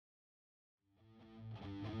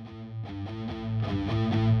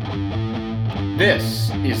This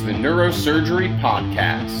is the Neurosurgery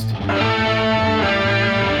Podcast.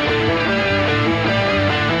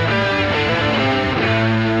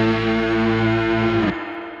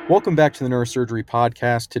 Welcome back to the Neurosurgery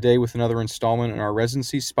Podcast, today with another installment in our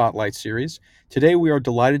Residency Spotlight series. Today we are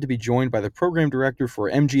delighted to be joined by the Program Director for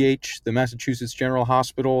MGH, the Massachusetts General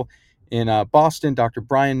Hospital in Boston, Dr.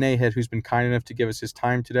 Brian Nahead, who's been kind enough to give us his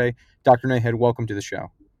time today. Dr. Nahead, welcome to the show.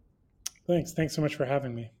 Thanks so much for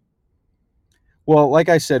having me. Well, like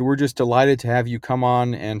I said, we're just delighted to have you come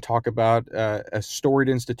on and talk about a storied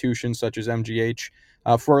institution such as MGH.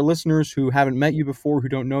 For our listeners who haven't met you before, who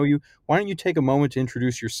don't know you, why don't you take a moment to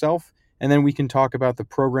introduce yourself, and then we can talk about the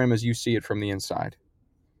program as you see it from the inside.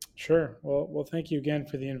 Sure. Well, thank you again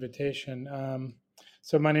for the invitation.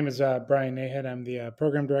 So my name is Brian Nahead. I'm the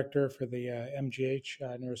Program Director for the MGH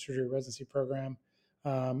Neurosurgery Residency Program.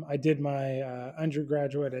 I did my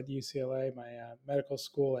undergraduate at UCLA, my medical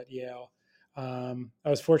school at Yale. I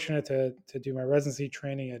was fortunate to do my residency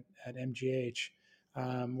training at MGH,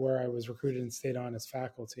 where I was recruited and stayed on as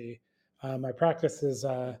faculty. My practice is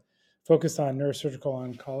focused on neurosurgical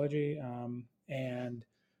oncology, and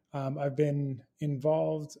I've been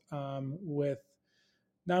involved with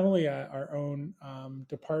not only our own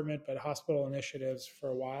department, but hospital initiatives for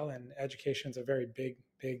a while, and education is a very big,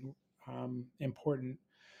 important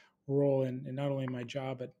role in not only my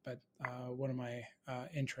job but one of my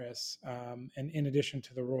interests. And in addition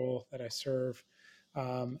to the role that I serve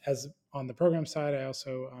as on the program side, I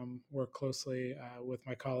also work closely with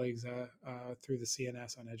my colleagues through the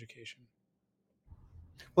CNS on education.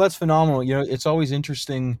 Well, that's phenomenal. You know, it's always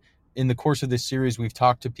interesting. In the course of this series, we've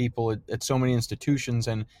talked to people at so many institutions,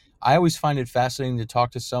 and I always find it fascinating to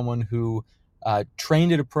talk to someone who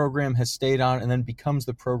trained at a program, has stayed on, and then becomes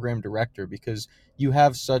the program director, because you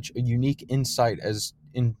have such a unique insight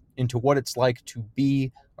into what it's like to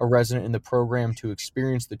be a resident in the program, to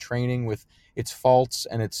experience the training with its faults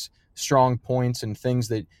and its strong points and things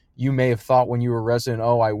that you may have thought when you were a resident,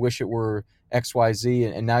 oh, I wish it were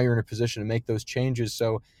XYZ, and now you're in a position to make those changes.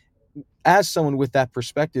 So as someone with that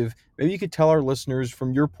perspective, maybe you could tell our listeners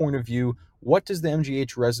from your point of view, what does the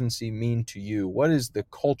MGH residency mean to you? What is the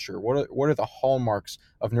culture? What are the hallmarks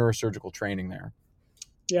of neurosurgical training there?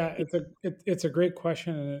 Yeah, it's a great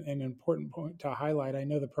question and an important point to highlight. I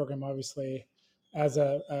know the program obviously as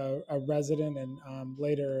a resident and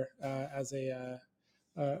later as a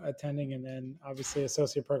attending, and then obviously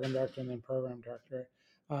associate program director and then program director.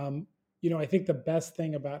 Um, I think the best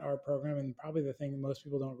thing about our program, and probably the thing most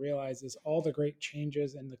people don't realize, is all the great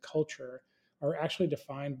changes in the culture are actually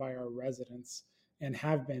defined by our residents and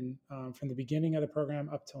have been from the beginning of the program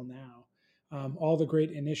up till now. All the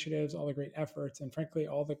great initiatives, all the great efforts, and frankly,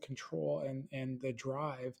 all the control and the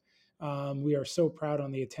drive. We are so proud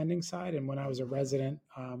on the attending side. And when I was a resident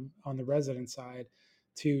on the resident side,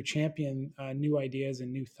 to champion new ideas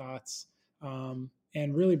and new thoughts,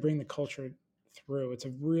 and really bring the culture through. It's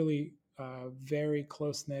a really very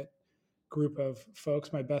close knit group of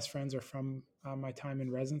folks. My best friends are from my time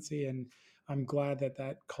in residency, and I'm glad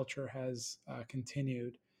that culture has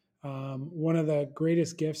continued. One of the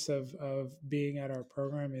greatest gifts of being at our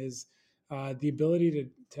program is the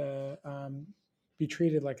ability to be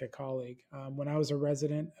treated like a colleague. When I was a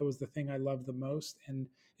resident, it was the thing I loved the most, and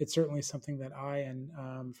it's certainly something that I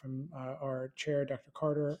and from our chair, Dr.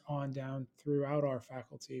 Carter, on down throughout our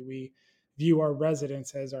faculty, we view our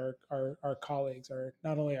residents as our colleagues, our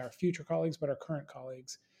not only our future colleagues but our current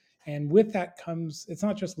colleagues. And with that comes, it's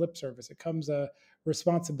not just lip service, it comes a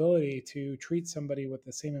responsibility to treat somebody with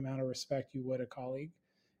the same amount of respect you would a colleague,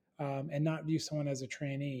 and not view someone as a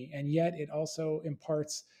trainee. And yet it also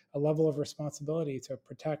imparts a level of responsibility to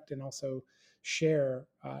protect and also share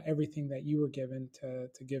everything that you were given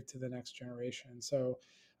to give to the next generation. So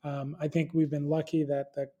I think we've been lucky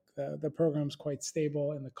that the program's quite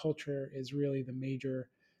stable, and the culture is really the major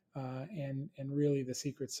and really the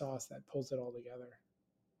secret sauce that pulls it all together.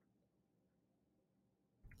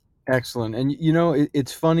 Excellent. And you know,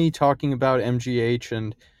 it's funny talking about MGH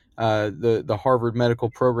and the Harvard medical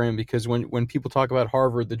program, because when people talk about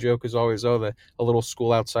Harvard, the joke is always, oh, a little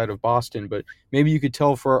school outside of Boston. But maybe you could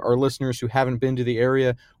tell for our listeners who haven't been to the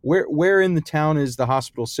area, where in the town is the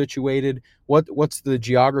hospital situated? What's the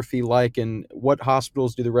geography like, and what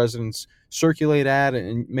hospitals do the residents circulate at?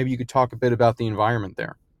 And maybe you could talk a bit about the environment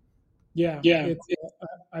there. Yeah,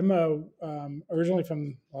 I'm originally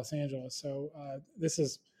from Los Angeles, so this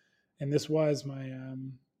was my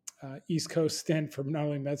East Coast stint for not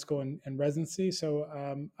only med school and residency. So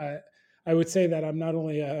I would say that I'm not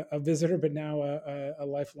only a visitor, but now a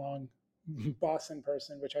lifelong Boston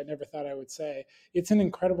person, which I never thought I would say. It's an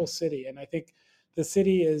incredible city, and I think the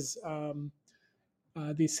city is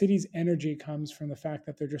the city's energy comes from the fact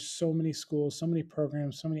that there are just so many schools, so many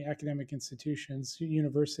programs, so many academic institutions,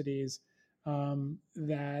 universities,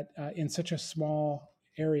 that in such a small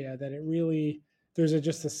area that it really there's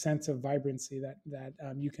just a sense of vibrancy that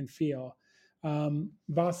you can feel.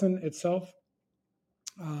 Boston itself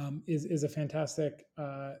is a fantastic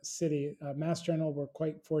city. Mass General, we're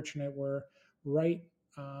quite fortunate. We're right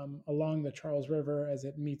along the Charles River as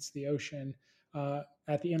it meets the ocean,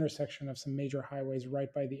 at the intersection of some major highways,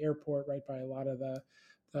 right by the airport, right by a lot of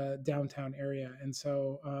the downtown area. And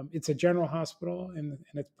so it's a general hospital, and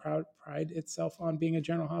it's pride itself on being a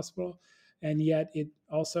general hospital. And yet it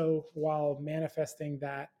also, while manifesting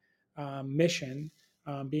that mission,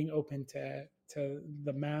 being open to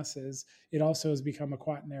the masses, it also has become a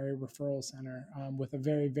quaternary referral center, with a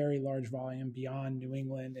very, very large volume beyond New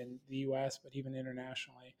England and the US, but even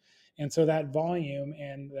internationally. And so that volume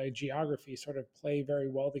and the geography sort of play very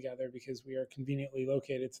well together because we are conveniently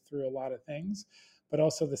located through a lot of things, but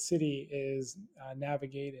also the city is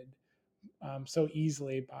navigated so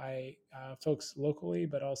easily by folks locally,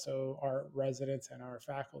 but also our residents and our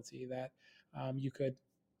faculty, that you could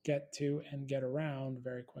get to and get around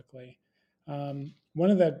very quickly. One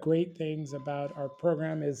of the great things about our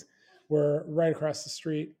program is we're right across the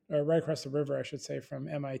street, or right across the river, I should say, from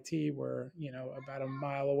MIT. We're about a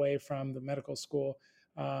mile away from the medical school,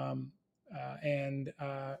 and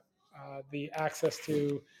the access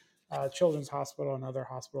to Children's Hospital and other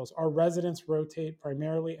hospitals. Our residents rotate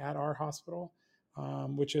primarily at our hospital,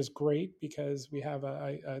 which is great because we have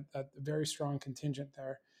a very strong contingent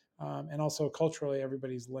there. And also culturally,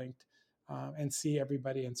 everybody's linked, and see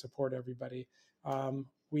everybody and support everybody.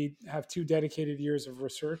 We have 2 dedicated years of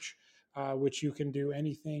research, which you can do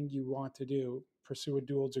anything you want to do, pursue a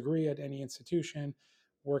dual degree at any institution,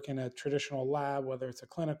 work in a traditional lab, whether it's a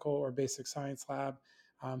clinical or basic science lab.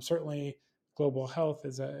 Certainly, global health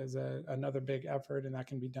is another big effort, and that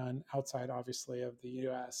can be done outside, obviously, of the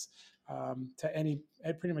U.S. To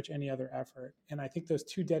pretty much any other effort. And I think those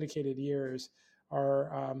 2 dedicated years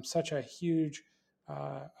are such a huge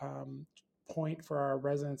point for our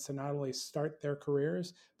residents to not only start their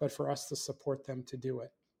careers, but for us to support them to do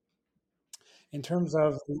it. In terms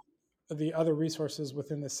of the other resources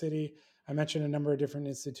within the city, I mentioned a number of different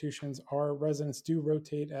institutions. Our residents do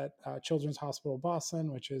rotate at Children's Hospital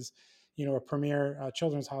Boston, which is, a premier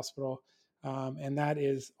children's hospital, and that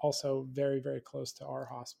is also very, very close to our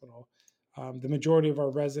hospital. The majority of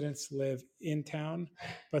our residents live in town,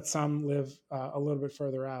 but some live a little bit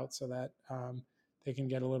further out, so that they can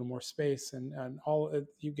get a little more space, and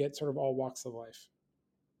you get sort of all walks of life.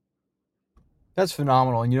 That's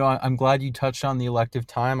phenomenal. And, I'm glad you touched on the elective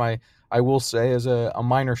time. I will say, as a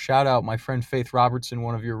minor shout out, my friend Faith Robertson,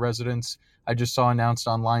 one of your residents, I just saw announced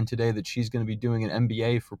online today that she's going to be doing an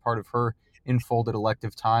MBA for part of her enfolded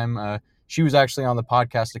elective time. She was actually on the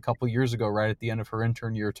podcast a couple years ago, right at the end of her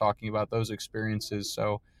intern year, talking about those experiences.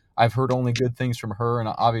 So I've heard only good things from her. And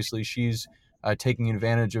obviously she's taking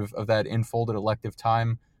advantage of that enfolded elective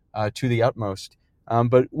time to the utmost.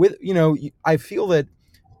 But I feel that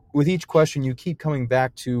with each question, you keep coming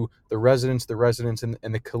back to the residents, and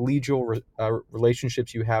the collegial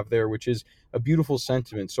relationships you have there, which is a beautiful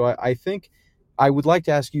sentiment. So I think I would like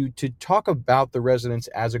to ask you to talk about the residents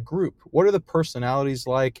as a group. What are the personalities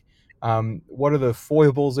like? What are the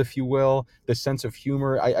foibles, if you will, the sense of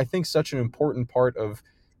humor? I think such an important part of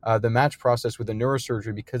the match process with the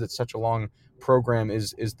neurosurgery, because it's such a long program,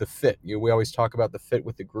 is the fit. We always talk about the fit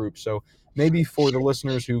with the group. So maybe for the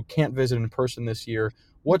listeners who can't visit in person this year,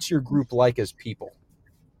 what's your group like as people?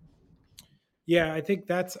 Yeah, I think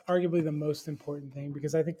that's arguably the most important thing,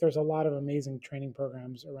 because I think there's a lot of amazing training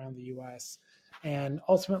programs around the US. And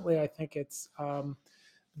ultimately, I think it's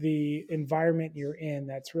the environment you're in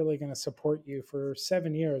that's really going to support you for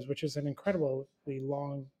 7 years, which is an incredibly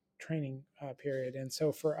long training period. And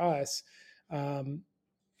so for us, um,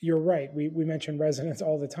 you're right. We mention residents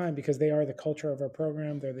all the time because they are the culture of our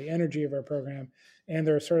program, they're the energy of our program, and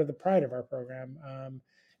they're sort of the pride of our program.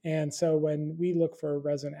 And so when we look for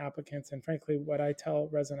resident applicants, and frankly, what I tell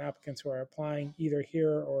resident applicants who are applying either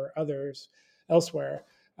here or others elsewhere,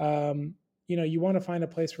 you want to find a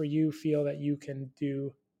place where you feel that you can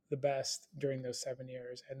do the best during those 7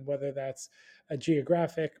 years. And whether that's a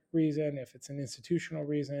geographic reason, if it's an institutional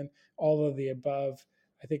reason, all of the above,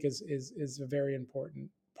 I think is a very important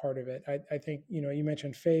part of it. I think, you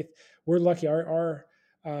mentioned Faith. We're lucky. Our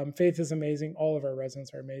Faith is amazing. All of our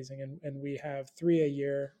residents are amazing, and we have 3 a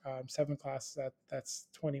year, 7 classes. That's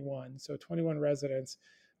 21. So 21 residents.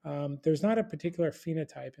 There's not a particular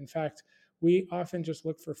phenotype. In fact, we often just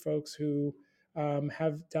look for folks who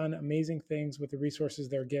have done amazing things with the resources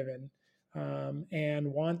they're given.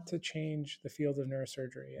 and want to change the field of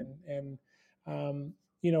neurosurgery. And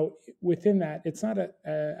you know, within that, it's not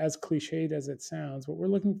as cliched as it sounds. What we're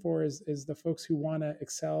looking for is the folks who want to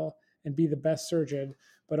excel and be the best surgeon,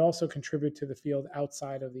 but also contribute to the field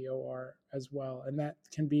outside of the OR as well. And that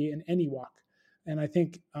can be in any walk. And I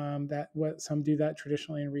think that what some do that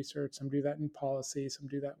traditionally in research, some do that in policy, some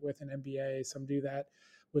do that with an MBA, some do that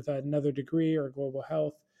with another degree or global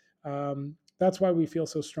health. That's why we feel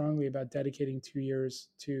so strongly about dedicating 2 years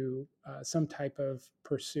to some type of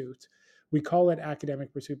pursuit. We call it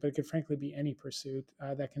academic pursuit, but it could frankly be any pursuit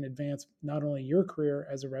that can advance not only your career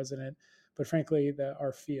as a resident, but frankly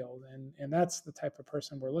our field. And that's the type of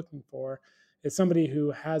person we're looking for. Is somebody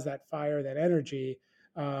who has that fire, that energy,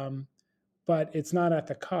 but it's not at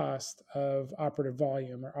the cost of operative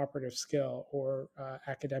volume or operative skill or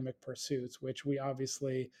academic pursuits, which we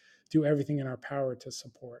obviously do everything in our power to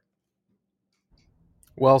support.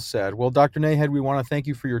 Well said. Well, Dr. Nahed, we want to thank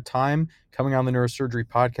you for your time coming on the Neurosurgery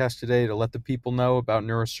Podcast today to let the people know about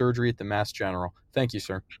neurosurgery at the Mass General. Thank you,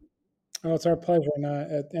 sir. Oh, it's our pleasure.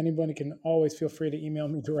 And anybody can always feel free to email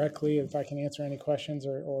me directly if I can answer any questions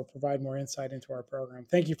or provide more insight into our program.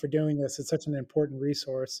 Thank you for doing this. It's such an important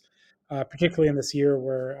resource, particularly in this year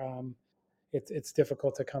where it's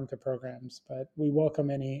difficult to come to programs. But we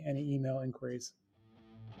welcome any email inquiries.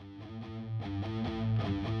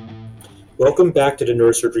 Welcome back to the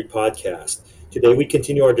Neurosurgery Podcast. Today we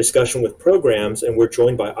continue our discussion with programs, and we're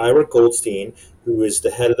joined by Ira Goldstein, who is the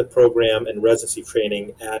head of the program and residency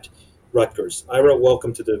training at Rutgers. Ira,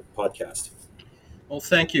 welcome to the podcast. Well,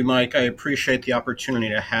 thank you, Mike. I appreciate the opportunity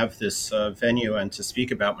to have this venue and to speak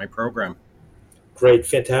about my program. Great,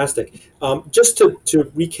 fantastic. Just to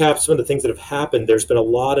recap some of the things that have happened, there's been a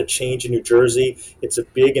lot of change in New Jersey. It's a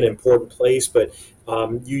big and important place, but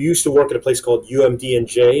you used to work at a place called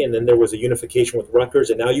UMDNJ, and then there was a unification with Rutgers,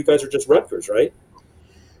 and now you guys are just Rutgers, right?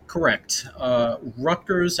 Correct.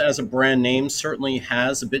 Rutgers, as a brand name, certainly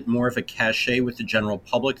has a bit more of a cachet with the general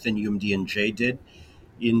public than UMDNJ did.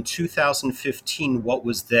 In 2015, what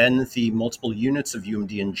was then the multiple units of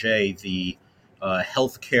UMDNJ, the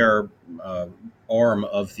healthcare arm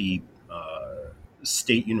of the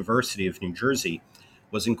State University of New Jersey,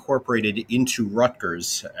 was incorporated into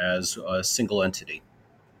Rutgers as a single entity.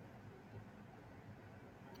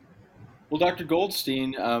 Well, Dr.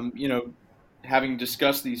 Goldstein, having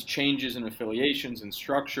discussed these changes in affiliations and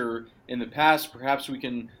structure in the past, perhaps we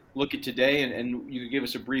can look at today and you could give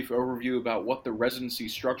us a brief overview about what the residency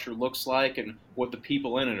structure looks like and what the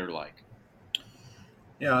people in it are like.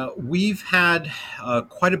 Yeah, we've had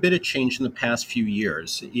quite a bit of change in the past few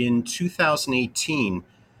years. In 2018,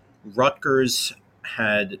 Rutgers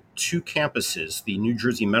had two campuses, the New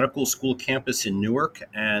Jersey Medical School campus in Newark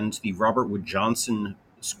and the Robert Wood Johnson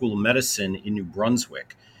School of Medicine in New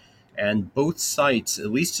Brunswick. And both sites,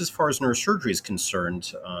 at least as far as neurosurgery is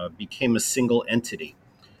concerned, became a single entity.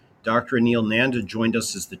 Dr. Anil Nanda joined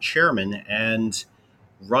us as the chairman, and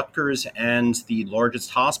Rutgers and the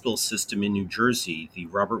largest hospital system in New Jersey, the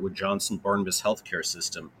Robert Wood Johnson Barnabas Healthcare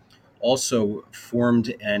System, also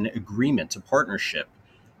formed an agreement, a partnership,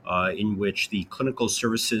 in which the clinical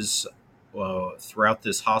services throughout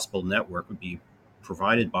this hospital network would be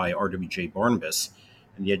provided by RWJ Barnabas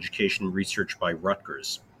and the education and research by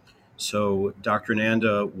Rutgers. So Dr.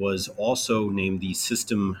 Nanda was also named the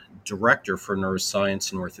system director for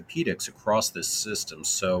neuroscience and orthopedics across this system.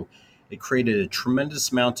 So it created a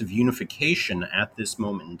tremendous amount of unification at this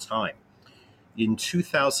moment in time. In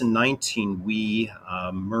 2019, we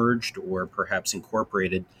merged or perhaps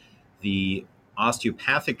incorporated the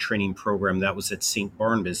osteopathic training program that was at St.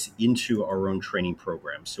 Barnabas into our own training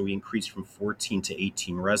program. So we increased from 14 to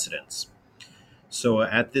 18 residents. So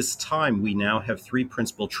at this time, we now have three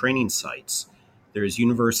principal training sites. There's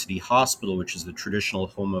University Hospital, which is the traditional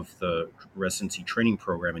home of the residency training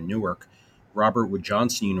program in Newark, Robert Wood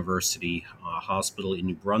Johnson University Hospital in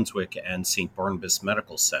New Brunswick, and St. Barnabas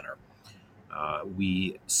Medical Center.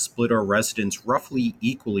 We split our residents roughly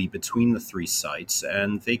equally between the three sites,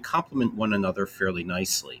 and they complement one another fairly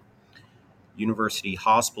nicely. University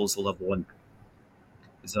Hospital is a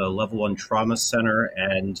level one trauma center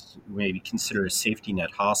and maybe considered a safety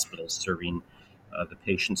net hospital serving the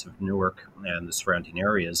patients of Newark and the surrounding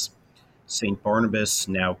areas. St. Barnabas,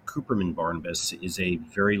 now Cooperman Barnabas, is a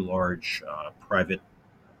very large private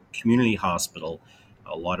community hospital,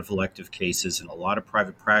 a lot of elective cases and a lot of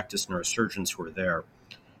private practice neurosurgeons who are there.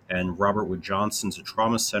 And Robert Wood Johnson's a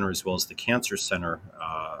trauma center as well as the cancer center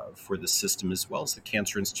for the system, as well as the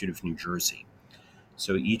Cancer Institute of New Jersey.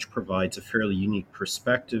 So each provides a fairly unique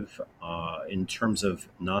perspective in terms of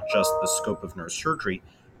not just the scope of neurosurgery,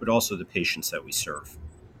 but also the patients that we serve.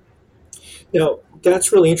 Now,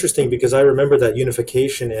 that's really interesting because I remember that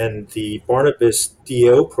unification and the Barnabas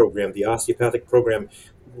DO program, the osteopathic program,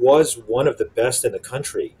 was one of the best in the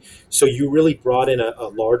country. So you really brought in a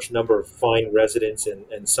large number of fine residents,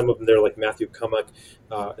 and some of them there, like Matthew Cummock,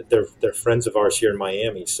 they're friends of ours here in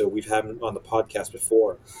Miami. So we've had them on the podcast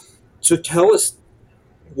before. So tell us,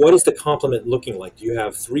 what is the complement looking like? Do you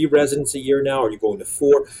have 3 residents a year now? Are you going to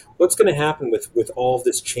 4? What's going to happen with all of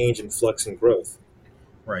this change and flux and growth?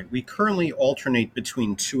 Right. We currently alternate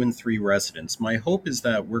between 2 and 3 residents. My hope is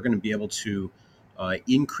that we're going to be able to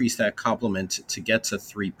increase that complement to get to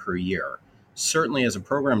 3 per year. Certainly, as a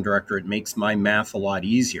program director, it makes my math a lot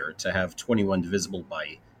easier to have 21 divisible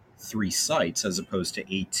by 3 sites as opposed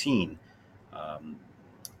to 18. Um,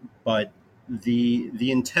 but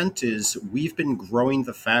the intent is we've been growing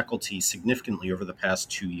the faculty significantly over the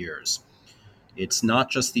past 2 years. It's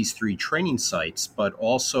not just these 3 training sites, but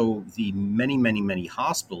also the many, many, many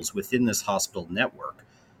hospitals within this hospital network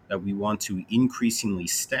that we want to increasingly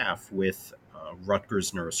staff with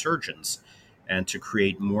Rutgers neurosurgeons, and to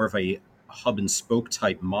create more of a hub and spoke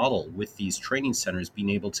type model with these training centers being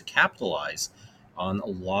able to capitalize on a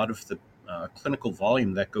lot of the clinical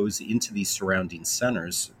volume that goes into these surrounding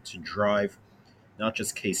centers to drive not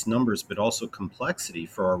just case numbers, but also complexity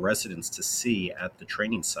for our residents to see at the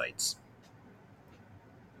training sites.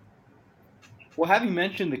 Well, having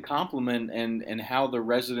mentioned the complement and how the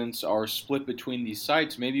residents are split between these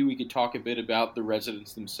sites, maybe we could talk a bit about the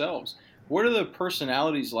residents themselves. What are the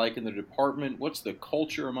personalities like in the department? What's the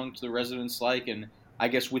culture amongst the residents like? And I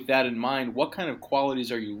guess with that in mind, what kind of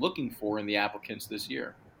qualities are you looking for in the applicants this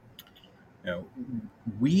year? You know,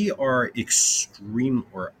 we are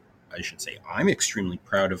or I should say, I'm extremely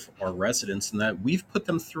proud of our residents in that we've put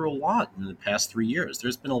them through a lot in the past 3 years.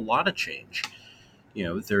 There's been a lot of change.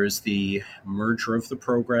 There's the merger of the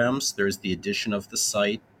programs, there's the addition of the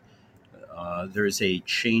site, there's a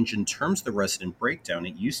change in terms of the resident breakdown.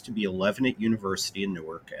 It used to be 11 at University in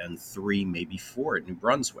Newark and 3, maybe 4 at New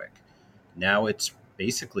Brunswick. Now it's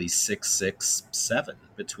basically 6, 6, 7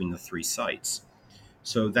 between the 3 sites.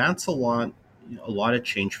 So that's a lot of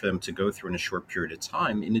change for them to go through in a short period of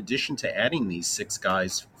time, in addition to adding these 6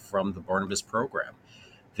 guys from the Barnabas program.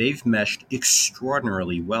 They've meshed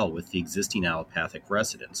extraordinarily well with the existing allopathic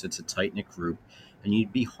residents. It's a tight knit group, and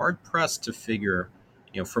you'd be hard pressed to figure,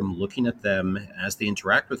 from looking at them as they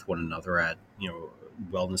interact with one another at,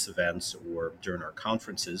 wellness events or during our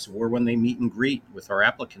conferences, or when they meet and greet with our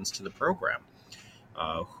applicants to the program,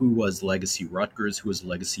 who was Legacy Rutgers, who was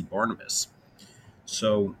Legacy Barnabas.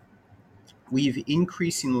 So we've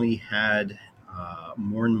increasingly had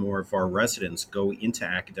more and more of our residents go into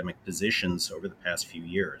academic positions over the past few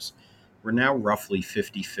years. We're now roughly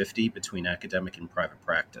 50-50 between academic and private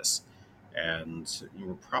practice. And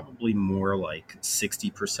we're probably more like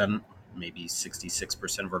 60%, maybe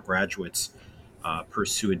 66% of our graduates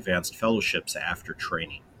pursue advanced fellowships after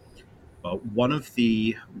training. But one of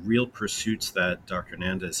the real pursuits that Dr.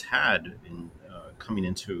 Hernandez had in coming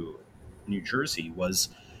into New Jersey was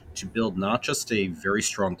to build not just a very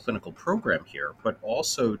strong clinical program here, but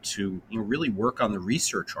also to really work on the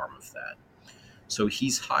research arm of that. So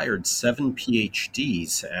he's hired 7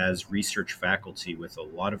 PhDs as research faculty with a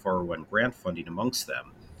lot of R1 grant funding amongst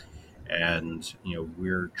them. And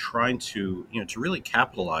we're trying to really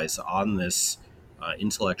capitalize on this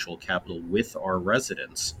intellectual capital with our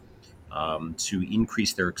residents, to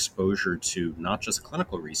increase their exposure to not just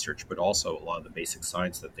clinical research, but also a lot of the basic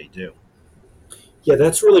science that they do. Yeah,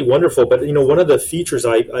 that's really wonderful. But one of the features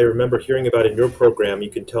I remember hearing about in your program,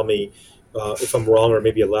 you can tell me if I'm wrong or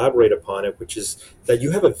maybe elaborate upon it, which is that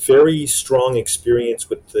you have a very strong experience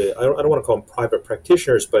with I don't want to call them private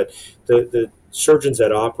practitioners, but the surgeons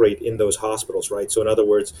that operate in those hospitals, right? So in other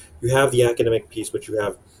words, you have the academic piece, but you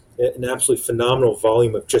have an absolutely phenomenal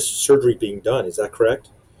volume of just surgery being done. Is that correct?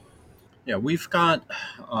 Yeah, we've got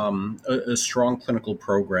a strong clinical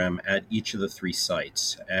program at each of the 3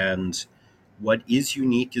 sites. And what is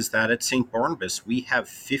unique is that at St. Barnabas, we have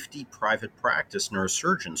 50 private practice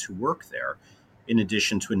neurosurgeons who work there, in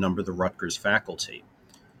addition to a number of the Rutgers faculty.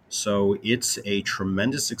 So it's a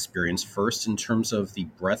tremendous experience, first in terms of the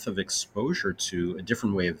breadth of exposure to a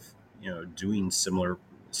different way of doing similar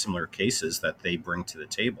cases that they bring to the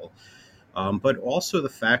table. But also the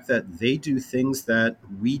fact that they do things that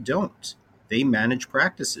we don't. They manage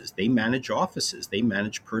practices, they manage offices, they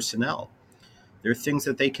manage personnel. There are things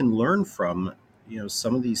that they can learn from,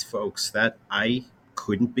 some of these folks that I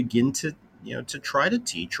couldn't begin to try to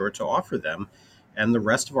teach or to offer them. And the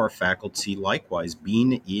rest of our faculty, likewise,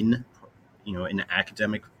 being in, in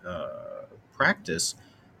academic practice,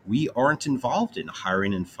 we aren't involved in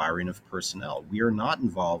hiring and firing of personnel. We are not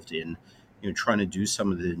involved in trying to do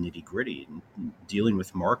some of the nitty gritty and dealing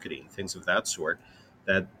with marketing, things of that sort,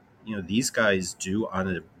 that these guys do on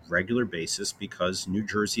a regular basis because New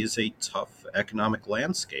Jersey is a tough economic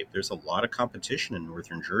landscape. There's a lot of competition in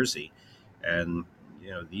northern Jersey, and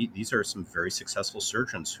these are some very successful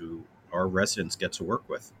surgeons who our residents get to work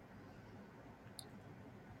with.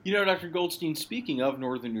 Dr. Goldstein, speaking of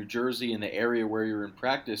northern New Jersey and the area where you're in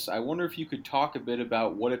practice, I wonder if you could talk a bit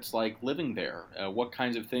about what it's like living there. What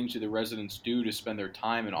kinds of things do the residents do to spend their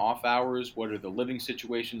time in off hours? What are the living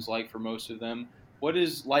situations like for most of them? What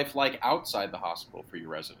is life like outside the hospital for your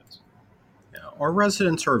residents? Our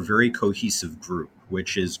residents are a very cohesive group,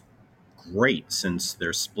 which is great since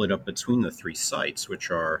they're split up between the three sites, which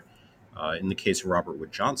are, in the case of Robert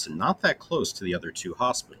Wood Johnson, not that close to the other two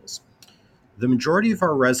hospitals. The majority of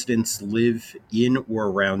our residents live in or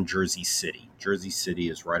around Jersey City. Jersey City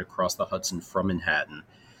is right across the Hudson from Manhattan.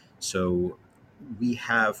 So we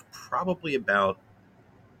have probably about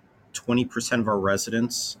 20% of our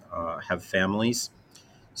residents have families.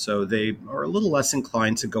 So they are a little less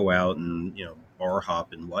inclined to go out and, bar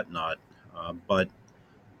hop and whatnot. But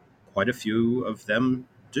quite a few of them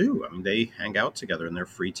do. I mean, they hang out together in their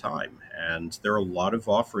free time. And there are a lot of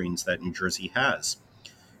offerings that New Jersey has.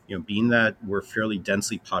 Being that we're fairly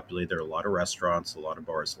densely populated, there are a lot of restaurants, a lot of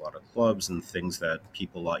bars, a lot of clubs, and things that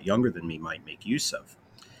people a lot younger than me might make use of.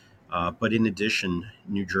 But in addition,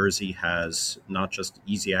 New Jersey has not just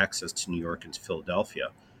easy access to New York and to Philadelphia,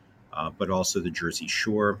 but also the Jersey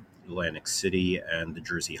Shore, Atlantic City, and the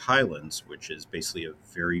Jersey Highlands, which is basically a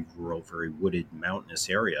very rural, very wooded, mountainous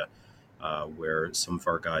area where some of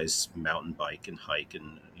our guys mountain bike and hike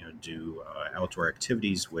and do outdoor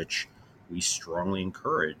activities, which we strongly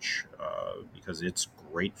encourage because it's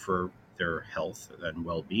great for their health and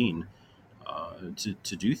well-being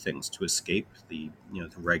to do things to escape the the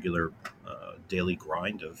regular daily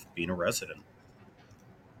grind of being a resident.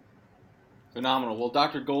 Phenomenal. Well,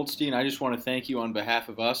 Dr. Goldstein, I just want to thank you on behalf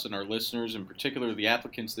of us and our listeners, in particular the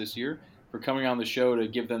applicants this year, for coming on the show to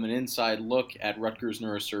give them an inside look at Rutgers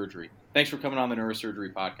neurosurgery. Thanks for coming on the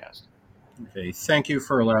Neurosurgery Podcast. Okay, thank you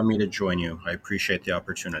for allowing me to join you. I appreciate the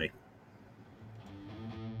opportunity.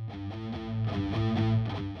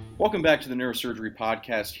 Welcome back to the Neurosurgery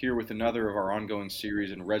Podcast, here with another of our ongoing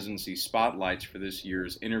series and residency spotlights for this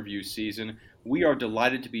year's interview season. We are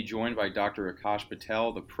delighted to be joined by Dr. Akash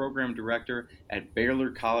Patel, the Program Director at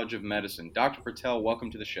Baylor College of Medicine. Dr. Patel,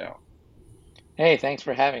 welcome to the show. Hey, thanks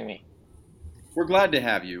for having me. We're glad to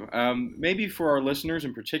have you. Maybe for our listeners,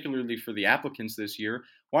 and particularly for the applicants this year,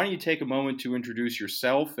 why don't you take a moment to introduce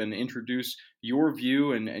yourself and introduce your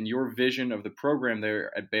view and your vision of the program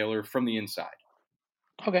there at Baylor from the inside?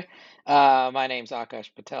 Okay. My name's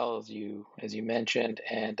Akash Patel, as you mentioned,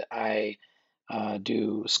 and I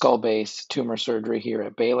do skull-base tumor surgery here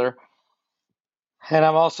at Baylor. And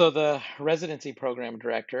I'm also the residency program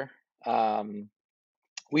director.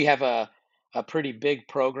 We have a pretty big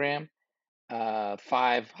program, 5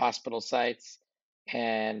 hospital sites,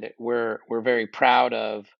 and we're very proud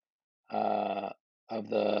of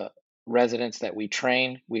the residents that we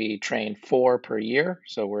train. We train 4 per year,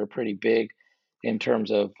 so we're pretty big in terms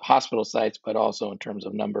of hospital sites, but also in terms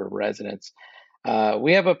of number of residents.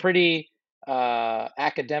 We have a pretty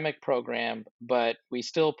academic program, but we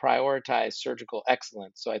still prioritize surgical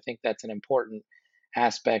excellence. So I think that's an important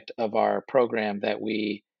aspect of our program that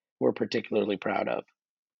we're particularly proud of.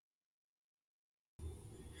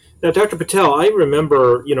 Now, Dr. Patel, I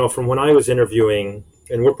remember, from when I was interviewing,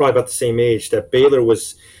 and we're probably about the same age, that Baylor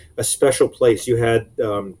was a special place. You had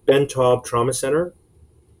Ben Taub Trauma Center,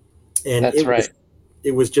 and That's right.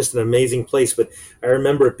 It was just an amazing place. But I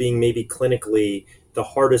remember it being maybe clinically the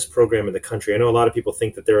hardest program in the country. I know a lot of people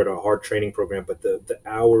think that they're at a hard training program, but the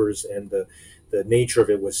hours and the nature of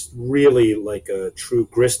it was really like a true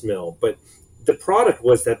grist mill. But the product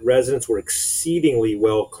was that residents were exceedingly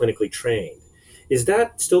well clinically trained. Is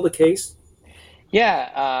that still the case?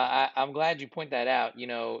 Yeah, I'm glad you point that out.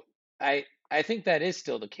 I think that is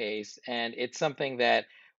still the case, and it's something that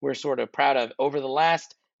we're sort of proud of. Over the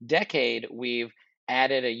last decade, we've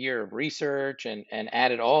added a year of research and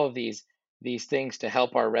added all of these things to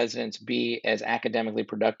help our residents be as academically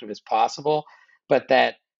productive as possible. But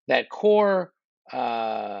that core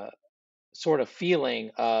sort of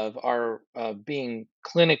feeling of our being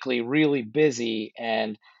clinically really busy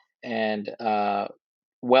and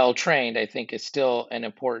well trained, I think, is still an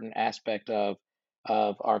important aspect of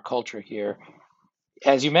our culture here.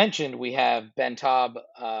 As you mentioned, we have Ben Taub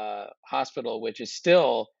Hospital, which is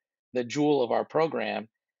still the jewel of our program.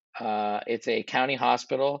 It's a county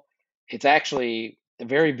hospital. It's actually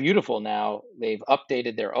very beautiful now. They've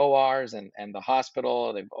updated their ORs and the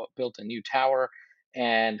hospital. They've built a new tower,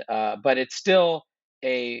 and but it's still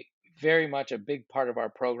a very much a big part of our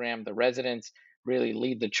program. The residents really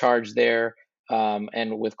lead the charge there,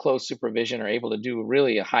 and with close supervision, are able to do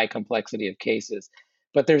really a high complexity of cases.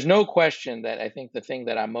 But there's no question that I think the thing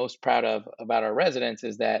that I'm most proud of about our residents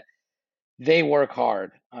is that they work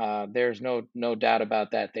hard. There's no doubt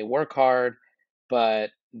about that. They work hard, but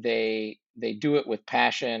they do it with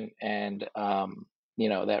passion, and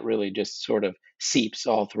that really just sort of seeps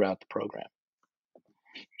all throughout the program.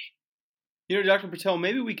 Dr. Patel,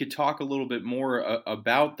 maybe we could talk a little bit more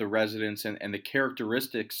about the residents and the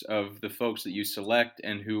characteristics of the folks that you select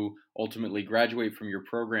and who ultimately graduate from your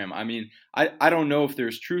program. I mean, I don't know if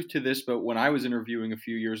there's truth to this, but when I was interviewing a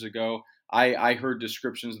few years ago, I heard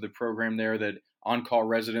descriptions of the program there that on-call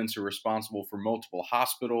residents are responsible for multiple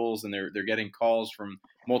hospitals, and they're getting calls from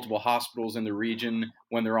multiple hospitals in the region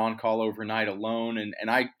when they're on call overnight alone.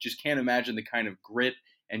 And I just can't imagine the kind of grit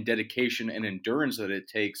and dedication and endurance that it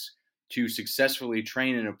takes to successfully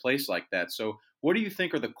train in a place like that. So what do you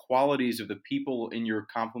think are the qualities of the people in your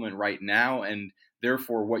complement right now, and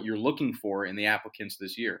therefore what you're looking for in the applicants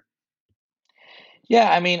this year?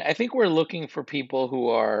 Yeah, I mean, I think we're looking for people who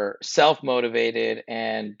are self-motivated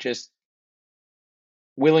and just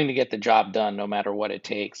willing to get the job done no matter what it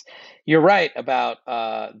takes. You're right about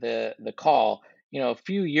the call. A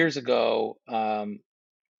few years ago,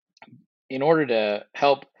 in order to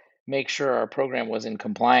help make sure our program was in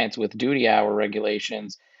compliance with duty hour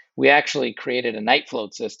regulations, we actually created a night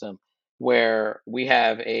float system where we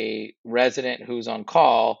have a resident who's on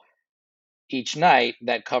call each night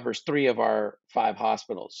that covers 3 of our 5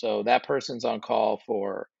 hospitals. So that person's on call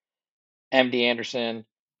for MD Anderson,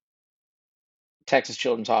 Texas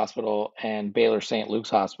Children's Hospital, and Baylor St. Luke's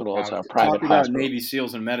Hospital as Wow, our talk private about hospitals. Navy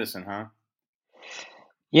SEALs in medicine, huh?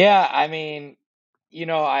 Yeah, I mean,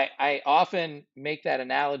 I often make that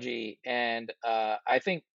analogy, and I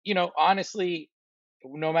think, honestly,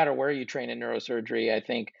 no matter where you train in neurosurgery, I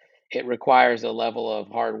think it requires a level of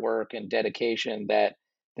hard work and dedication that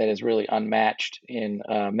is really unmatched in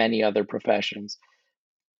many other professions.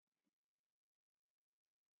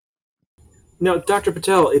 Now, Dr.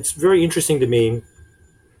 Patel, it's very interesting to me.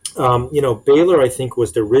 Baylor, I think,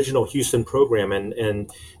 was the original Houston program, and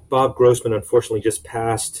Bob Grossman unfortunately just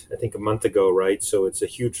passed, I think, a month ago, right? So it's a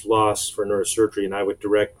huge loss for neurosurgery, and I would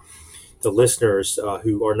direct the listeners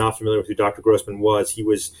who are not familiar with who Dr. Grossman was. He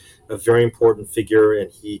was a very important figure,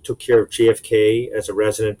 and he took care of JFK as a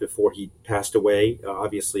resident before he passed away,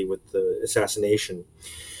 obviously with the assassination.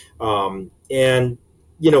 And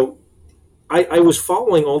I was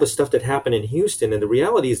following all the stuff that happened in Houston, and the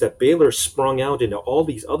reality is that Baylor sprung out into all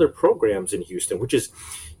these other programs in Houston, which is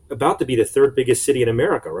about to be the third biggest city in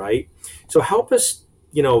America, right? So help us,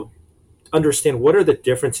 understand what are the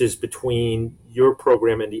differences between your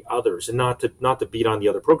program and the others, and not to beat on the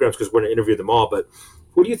other programs because we're going to interview them all, but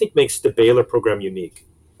who do you think makes the Baylor program unique?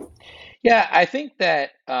 Yeah, I think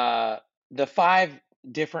that the 5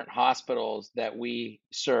 different hospitals that we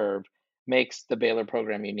serve makes the Baylor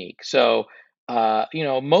program unique. So,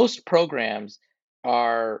 most programs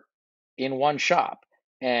are in one shop,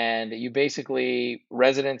 and you basically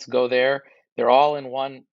residents go there. They're all in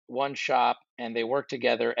one shop, and they work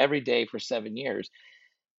together every day for 7 years.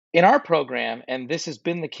 In our program, and this has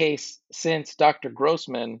been the case since Dr.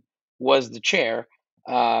 Grossman was the chair.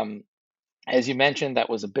 As you mentioned, that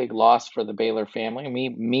was a big loss for the Baylor family,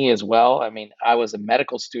 me as well. I mean, I was a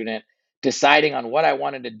medical student deciding on what I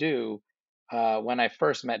wanted to do when I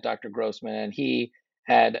first met Dr. Grossman, and he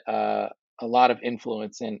had a lot of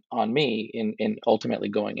influence on me in ultimately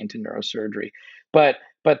going into neurosurgery. But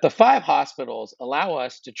the 5 hospitals allow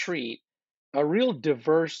us to treat a real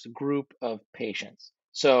diverse group of patients.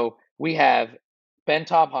 So we have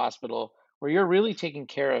Bentop Hospital, where you're really taking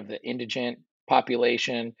care of the indigent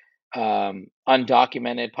population,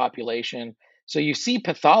 undocumented population. So you see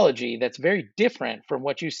pathology that's very different from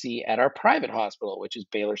what you see at our private hospital, which is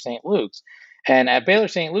Baylor St. Luke's. And at Baylor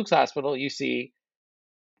St. Luke's Hospital, you see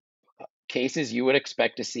cases you would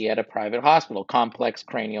expect to see at a private hospital, complex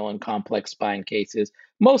cranial and complex spine cases,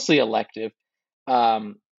 mostly elective.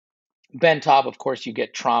 Um, Bentop, of course, you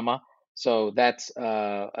get trauma. So that's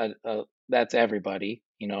everybody,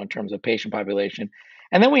 in terms of patient population.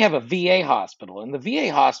 And then we have a VA hospital, and the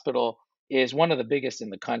VA hospital is one of the biggest in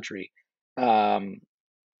the country. Um,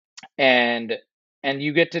 and and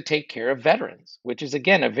you get to take care of veterans, which is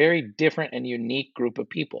again a very different and unique group of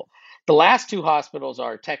people. The last 2 hospitals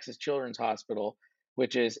are Texas Children's Hospital,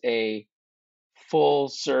 which is a full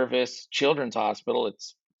service children's hospital.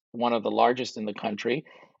 It's one of the largest in the country.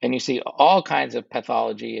 and you see all kinds of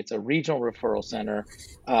pathology. It's a regional referral center.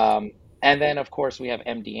 And then, of course, we have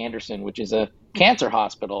MD Anderson, which is a cancer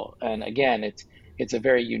hospital. And again, it's a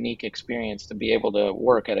very unique experience to be able to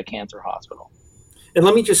work at a cancer hospital. And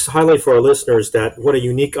let me just highlight for our listeners that what a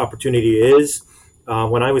unique opportunity it is.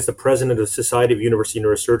 When I was the president of the Society of University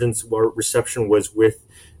Neurosurgeons, our reception was with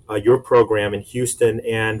your program in Houston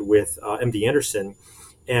and with MD Anderson.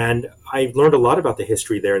 And I learned a lot about the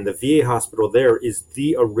history there. And the VA hospital there is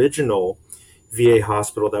the original VA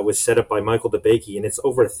hospital that was set up by Michael DeBakey, and it's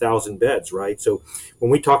over 1,000 beds, right? So when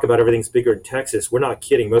we talk about everything's bigger in Texas, we're not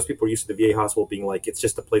kidding. Most people are used to the VA hospital being like, it's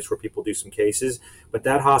just a place where people do some cases. But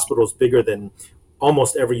that hospital is bigger than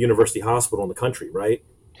almost every university hospital in the country, right?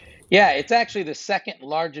 Yeah, it's actually the second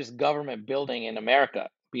largest government building in America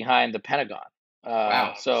behind the Pentagon.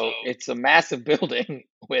 Wow. So it's a massive building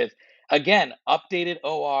with, again, updated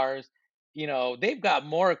ORs. They've got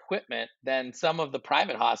more equipment than some of the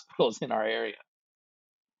private hospitals in our area.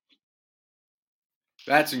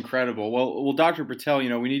 That's incredible. Well, Dr. Patel,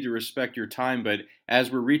 we need to respect your time, but as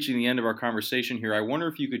we're reaching the end of our conversation here, I wonder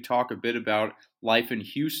if you could talk a bit about life in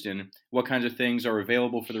Houston, what kinds of things are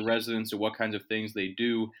available for the residents, and what kinds of things they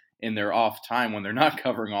do in their off time when they're not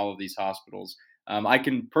covering all of these hospitals. I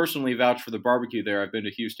can personally vouch for the barbecue there. I've been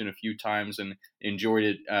to Houston a few times and enjoyed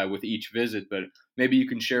it with each visit, but maybe you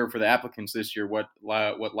can share for the applicants this year what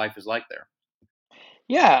life is like there.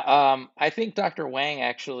 Yeah, I think Dr. Wang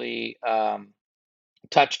actually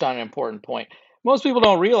touched on an important point. Most people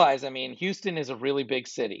don't realize, Houston is a really big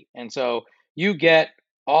city. And so you get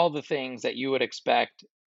all the things that you would expect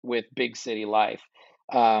with big city life.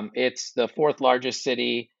 It's the fourth largest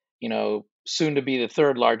city, soon to be the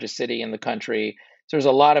third largest city in the country. So there's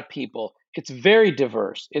a lot of people. It's very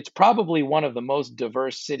diverse. It's probably one of the most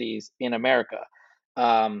diverse cities in America.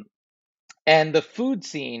 And the food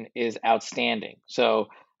scene is outstanding. So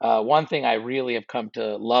one thing I really have come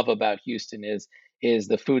to love about Houston is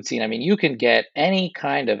the food scene. You can get any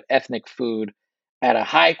kind of ethnic food at a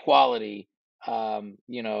high quality,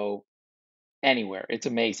 anywhere. It's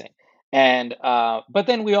amazing. And but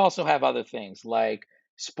then we also have other things like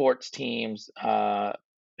sports teams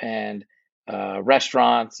and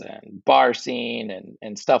restaurants and bar scene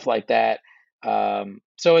and stuff like that.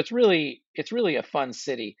 So it's really a fun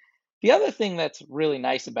city. The other thing that's really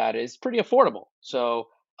nice about it is pretty affordable. So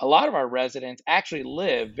a lot of our residents actually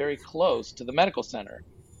live very close to the medical center.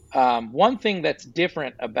 One thing that's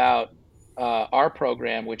different about our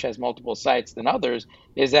program, which has multiple sites than others,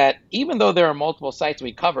 is that even though there are multiple sites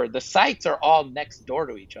we cover, the sites are all next door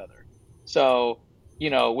to each other. So,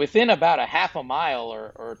 within about a half a mile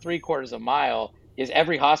or 3/4 of a mile is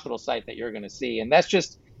every hospital site that you're going to see. And that's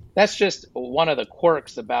just one of the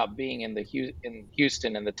quirks about being in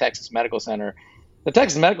Houston and the Texas Medical Center. The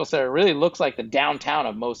Texas Medical Center really looks like the downtown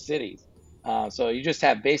of most cities. So you just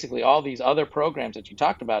have basically all these other programs that you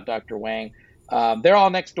talked about, Dr. Wang. They're all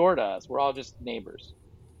next door to us. We're all just neighbors.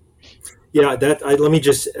 Yeah, let me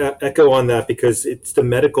just echo on that, because it's the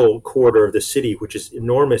medical corridor of the city, which is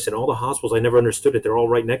enormous, and all the hospitals, I never understood it. They're all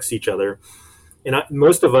right next to each other. And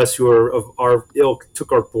most of us who are of our ilk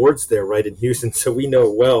took our boards there, right, in Houston, so we know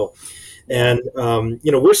it well. And,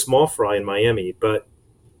 we're small fry in Miami, but,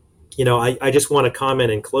 I just want to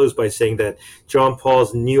comment and close by saying that John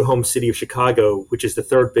Paul's new home city of Chicago, which is the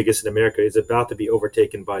third biggest in America, is about to be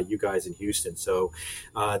overtaken by you guys in Houston. So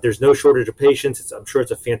there's no shortage of patients. I'm sure it's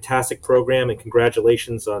a fantastic program, and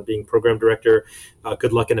congratulations on being program director.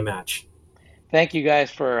 Good luck in the match. Thank you guys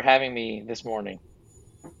for having me this morning.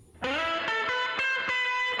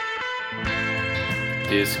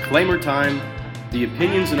 Disclaimer time. The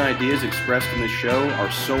opinions and ideas expressed in this show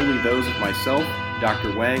are solely those of myself,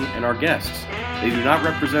 Dr. Wang, and our guests. They do not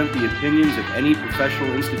represent the opinions of any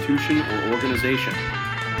professional institution or organization.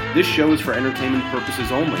 This show is for entertainment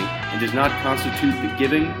purposes only and does not constitute the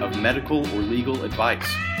giving of medical or legal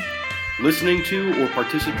advice. Listening to or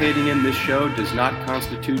participating in this show does not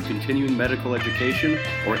constitute continuing medical education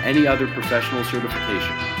or any other professional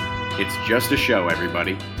certification. It's just a show,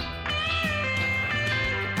 everybody.